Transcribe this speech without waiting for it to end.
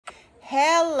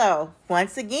Hello,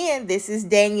 once again, this is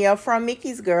Danielle from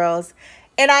Mickey's Girls,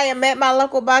 and I am at my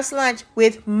local box lunch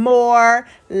with more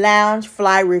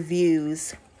Loungefly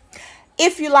reviews.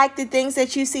 If you like the things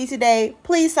that you see today,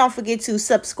 please don't forget to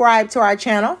subscribe to our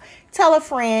channel, tell a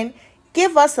friend,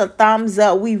 give us a thumbs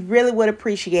up. We really would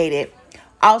appreciate it.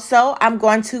 Also, I'm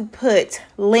going to put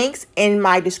links in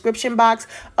my description box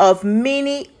of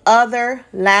many other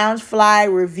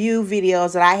Loungefly review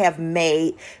videos that I have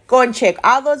made. Go and check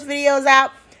all those videos out.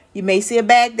 You may see a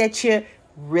bag that you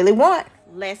really want.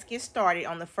 Let's get started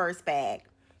on the first bag.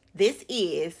 This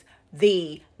is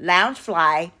the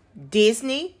Loungefly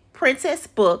Disney Princess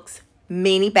Books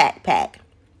Mini Backpack.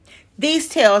 These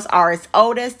tales are as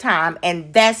old as time,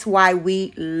 and that's why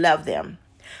we love them.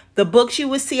 The books you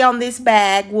will see on this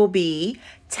bag will be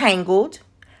Tangled,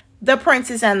 The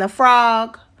Princess and the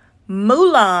Frog,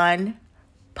 Mulan,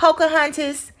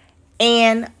 Pocahontas,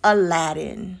 and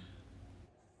Aladdin.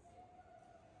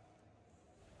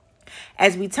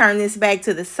 As we turn this bag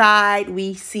to the side,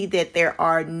 we see that there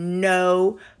are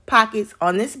no pockets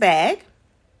on this bag.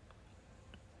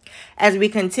 As we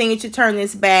continue to turn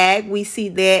this bag, we see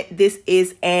that this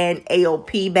is an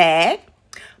AOP bag.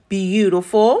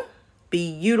 Beautiful.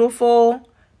 Beautiful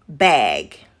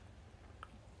bag.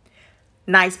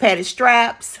 Nice padded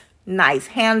straps, nice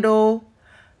handle,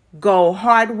 gold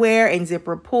hardware and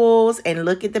zipper pulls, and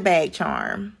look at the bag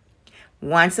charm.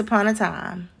 Once upon a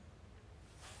time.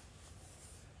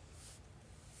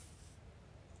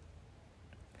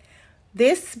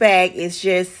 This bag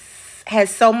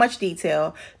has so much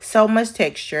detail, so much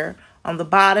texture. On the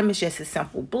bottom is just a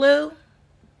simple blue.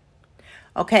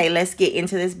 Okay, let's get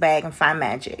into this bag and find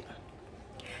magic.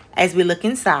 As we look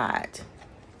inside,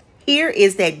 here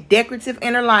is that decorative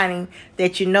inner lining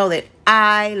that you know that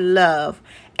I love,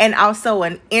 and also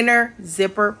an inner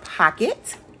zipper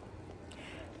pocket.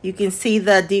 You can see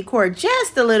the decor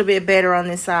just a little bit better on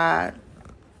this side.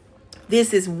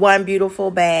 This is one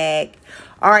beautiful bag.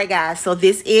 All right, guys, so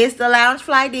this is the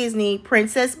Loungefly Disney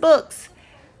Princess Books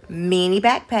Mini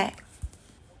Backpack.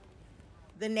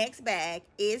 The next bag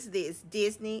is this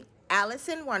Disney Alice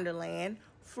in Wonderland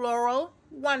Floral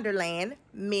Wonderland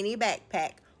Mini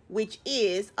Backpack, which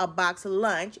is a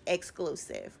Boxlunch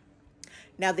exclusive.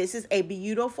 Now, this is a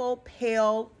beautiful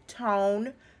pale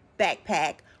tone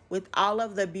backpack with all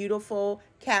of the beautiful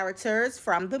characters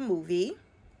from the movie.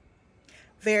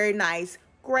 Very nice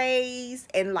grays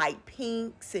and light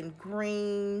pinks and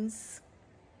greens.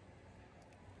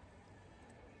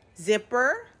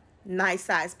 Zipper, nice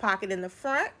size pocket in the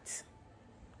front.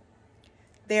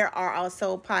 There are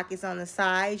also pockets on the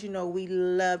sides. You know, we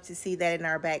love to see that in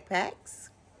our backpacks.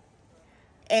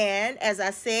 And as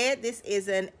I said, this is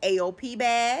an AOP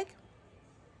bag,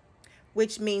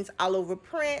 which means all over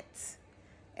print.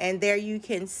 And there you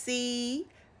can see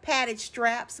padded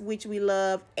straps, which we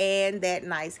love, and that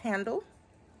nice handle.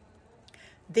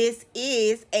 This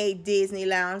is a Disney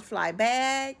Loungefly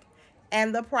bag,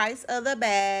 and the price of the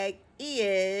bag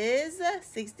is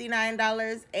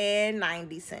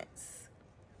 $69.90.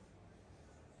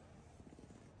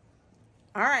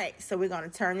 All right, so we're going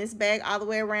to turn this bag all the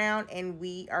way around, and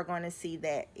we are going to see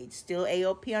that it's still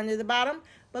AOP under the bottom.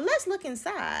 But let's look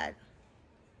inside.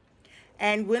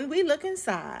 And when we look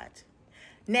inside,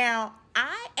 now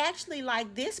I actually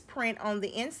like this print on the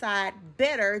inside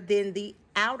better than the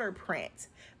outer print.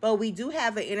 But we do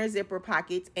have an inner zipper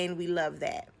pocket, and we love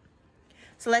that.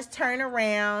 So let's turn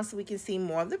around so we can see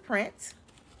more of the print.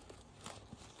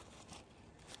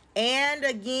 And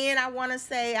again, I want to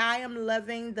say I am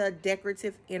loving the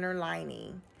decorative inner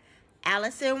lining.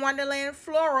 Alice in Wonderland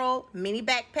Floral Mini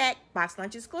Backpack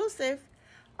Boxlunch exclusive.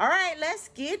 All right, let's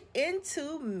get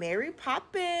into Mary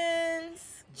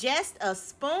Poppins. Just a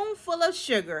spoonful of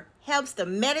sugar helps the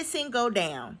medicine go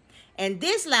down. And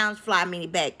this Loungefly Mini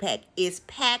Backpack is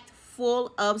packed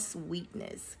full of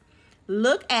sweetness.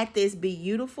 Look at this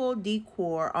beautiful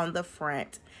decor on the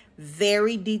front.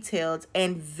 Very detailed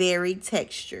and very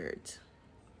textured.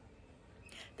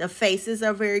 The faces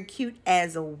are very cute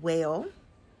as well.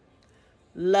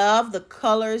 Love the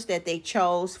colors that they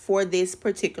chose for this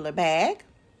particular bag.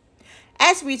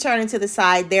 As we turn into the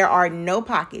side, there are no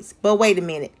pockets. But wait a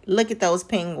minute. Look at those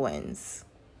penguins.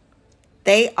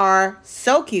 They are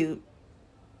so cute.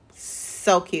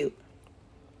 So cute.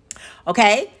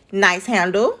 Okay, nice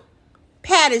handle.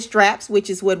 Padded straps,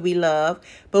 which is what we love.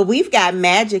 But we've got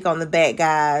magic on the back,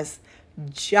 guys.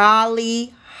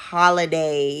 Jolly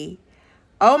Holiday.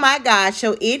 Oh my gosh.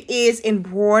 So it is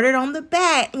embroidered on the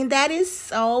back. And that is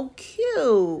so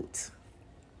cute.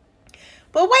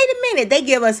 But wait a minute. They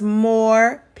give us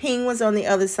more penguins on the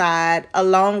other side,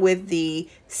 along with the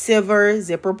silver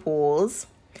zipper pulls.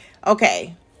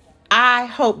 Okay, I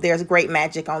hope there's great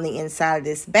magic on the inside of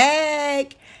this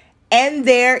bag. And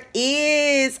there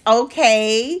is.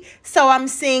 Okay, so I'm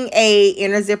seeing a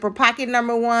inner zipper pocket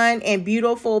number 1 and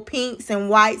beautiful pinks and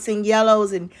whites and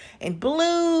yellows and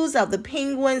blues of the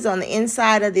penguins on the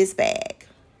inside of this bag.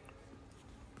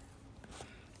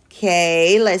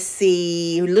 Okay, let's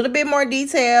see a little bit more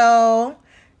detail.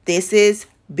 This is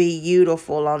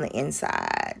beautiful on the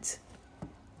inside.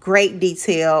 Great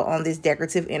detail on this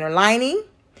decorative inner lining.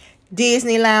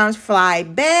 Disney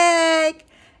Loungefly bag.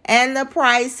 And the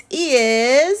price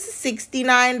is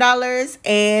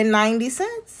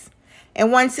 $69.90.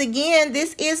 And once again,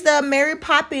 this is the Mary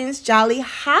Poppins Jolly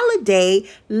Holiday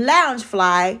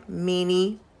Loungefly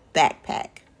mini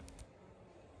backpack.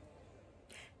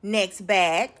 Next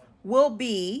bag will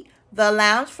be the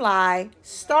Loungefly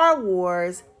Star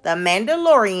Wars The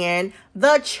Mandalorian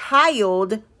The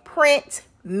Child Print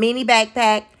mini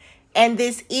backpack. And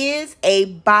this is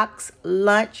a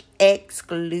Boxlunch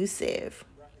exclusive.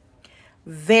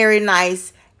 Very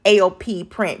nice AOP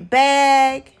print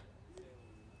bag.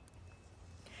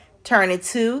 Turn it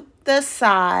to the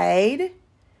side.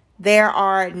 There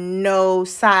are no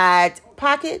side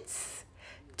pockets.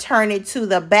 Turn it to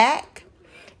the back.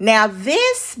 Now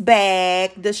this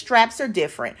bag, the straps are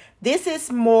different. This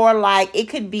is more like it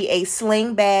could be a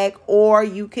sling bag or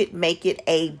you could make it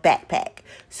a backpack.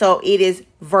 So it is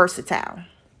versatile.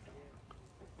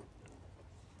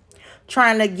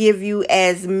 Trying to give you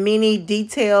as many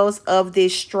details of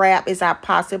this strap as I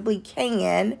possibly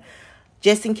can,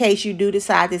 just in case you do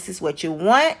decide this is what you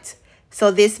want.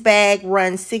 So this bag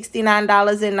runs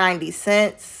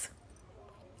 $69.90.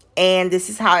 And this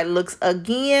is how it looks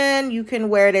again. You can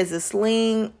wear it as a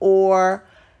sling or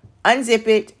unzip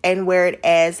it and wear it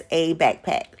as a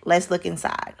backpack. Let's look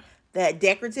inside. The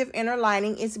decorative inner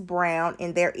lining is brown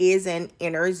and there is an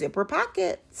inner zipper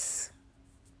pocket.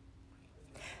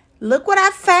 Look what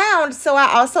I found. So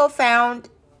I also found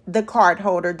the card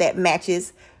holder that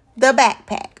matches the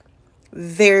backpack.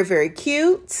 Very, very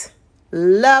cute.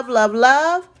 Love, love,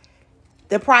 love.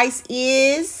 The price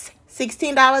is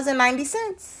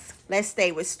 $16.90. Let's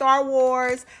stay with Star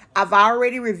Wars. I've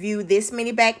already reviewed this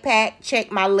mini backpack.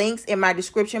 Check my links in my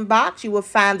description box. You will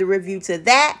find the review to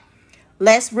that.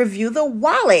 Let's review the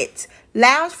wallet.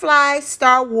 Loungefly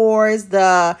Star Wars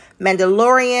The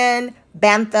Mandalorian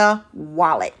Bantha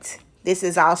wallet. This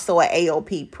is also an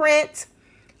AOP print.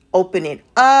 Open it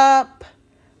up.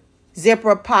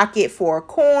 Zipper pocket for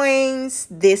coins.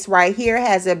 This right here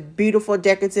has a beautiful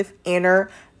decorative inner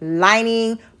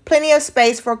lining. Plenty of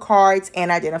space for cards and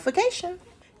identification.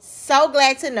 So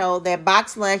glad to know that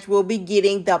Boxlunch will be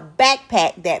getting the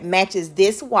backpack that matches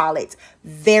this wallet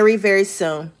very, very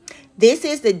soon. This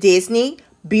is the Disney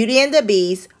Beauty and the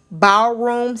Beast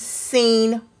Ballroom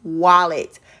Scene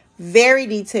wallet. Very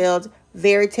detailed,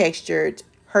 very textured.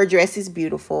 Her dress is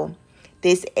beautiful.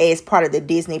 This is part of the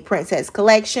Disney Princess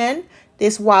collection.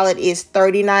 This wallet is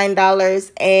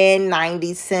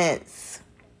 $39.90.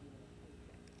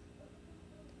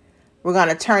 We're going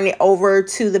to turn it over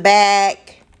to the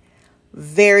back.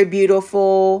 Very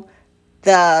beautiful.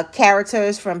 The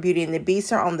characters from Beauty and the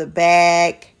Beast are on the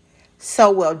back. So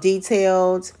well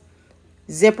detailed.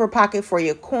 Zipper pocket for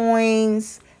your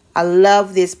coins. I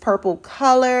love this purple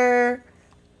color.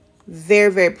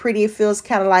 Very, very pretty. It feels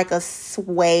kind of like a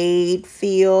suede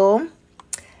feel.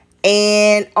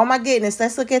 And oh my goodness,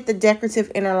 let's look at the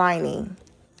decorative inner lining.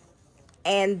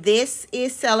 And this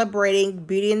is celebrating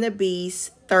Beauty and the Beast's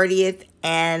 30th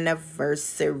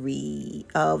anniversary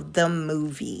of the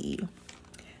movie.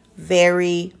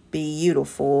 Very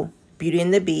beautiful Beauty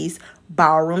and the Beast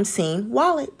Ballroom Scene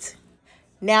wallet.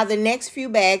 Now, the next few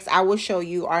bags I will show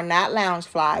you are not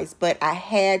Loungeflies, but I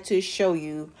had to show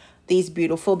you these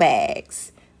beautiful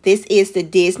bags. This is the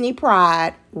Disney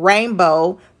Pride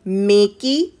Rainbow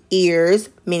Mickey Ears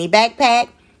Mini Backpack,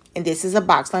 and this is a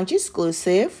Boxlunch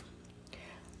exclusive.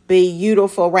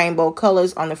 Beautiful rainbow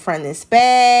colors on the front of this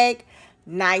bag.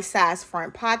 Nice size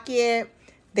front pocket.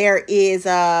 There is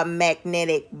a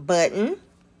magnetic button.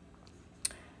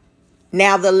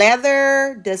 Now, the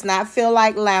leather does not feel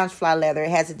like Loungefly leather. It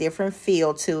has a different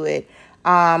feel to it.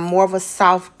 More of a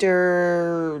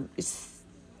softer,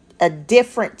 a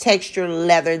different texture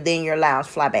leather than your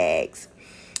Loungefly bags.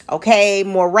 Okay,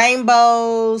 more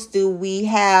rainbows. Do we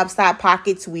have side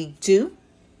pockets? We do.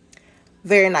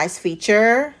 Very nice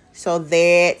feature. So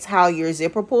that's how your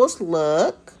zipper pulls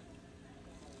look.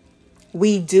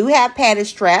 We do have padded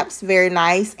straps. Very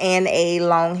nice. And a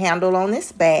long handle on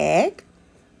this bag.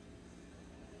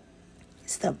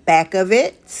 It's the back of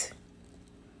it.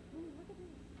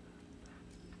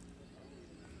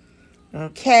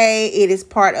 Okay, it is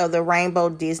part of the Rainbow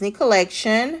Disney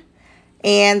collection.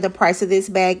 And the price of this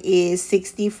bag is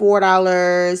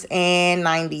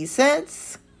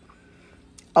 $64.90.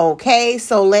 Okay,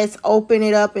 so let's open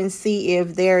it up and see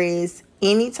if there is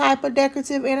any type of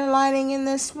decorative inner lining in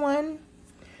this one.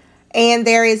 And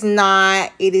there is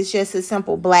not. It is just a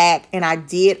simple black. And I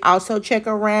did also check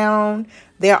around.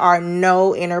 There are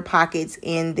no inner pockets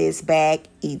in this bag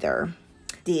either.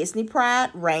 Disney Pride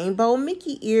Rainbow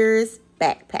Mickey Ears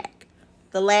Backpack.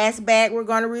 The last bag we're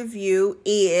going to review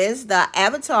is the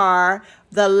Avatar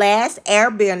The Last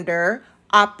Airbender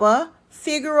Appa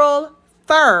Figural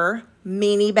Fur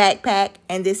Mini Backpack.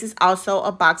 And this is also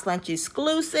a Boxlunch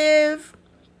exclusive.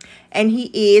 And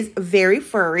he is very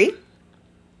furry.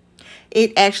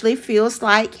 It actually feels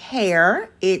like hair.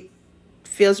 It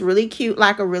feels really cute,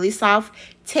 like a really soft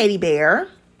teddy bear.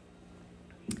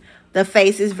 The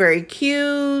face is very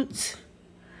cute.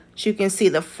 As you can see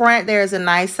the front, there's a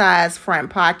nice size front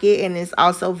pocket, and it's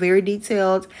also very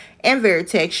detailed and very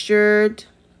textured.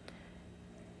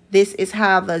 This is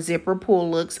how the zipper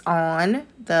pull looks on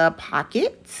the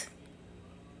pocket.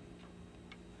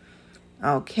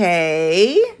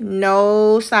 Okay,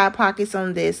 no side pockets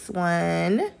on this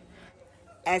one.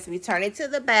 As we turn it to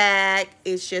the back,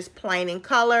 it's just plain in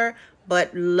color,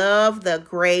 but love the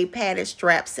gray padded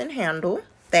straps and handle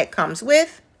that comes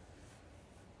with.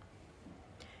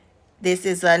 This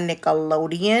is a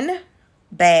Nickelodeon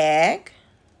bag.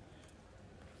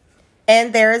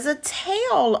 And there is a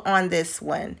tail on this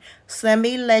one. So let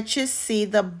me let you see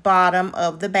the bottom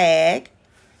of the bag.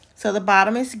 So the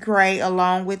bottom is gray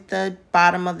along with the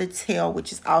bottom of the tail,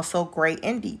 which is also gray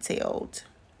and detailed.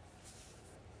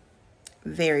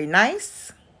 Very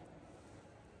nice.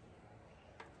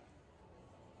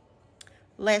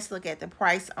 Let's look at the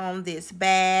price on this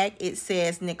bag. It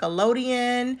says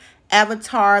Nickelodeon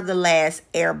Avatar The Last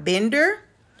Airbender.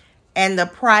 And the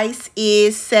price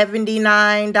is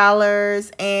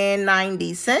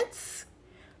 $79.90.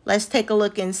 Let's take a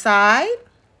look inside.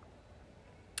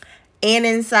 And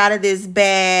inside of this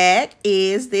bag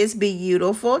is this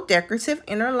beautiful decorative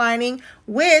inner lining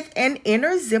with an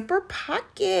inner zipper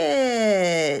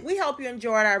pocket. We hope you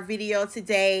enjoyed our video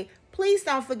today. Please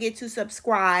don't forget to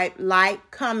subscribe,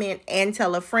 like, comment, and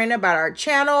tell a friend about our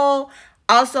channel.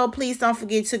 Also, please don't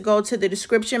forget to go to the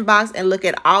description box and look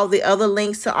at all the other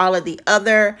links to all of the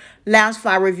other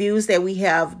Loungefly reviews that we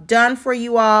have done for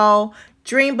you all.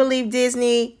 Dream, believe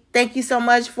Disney. Thank you so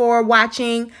much for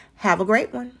watching. Have a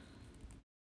great one.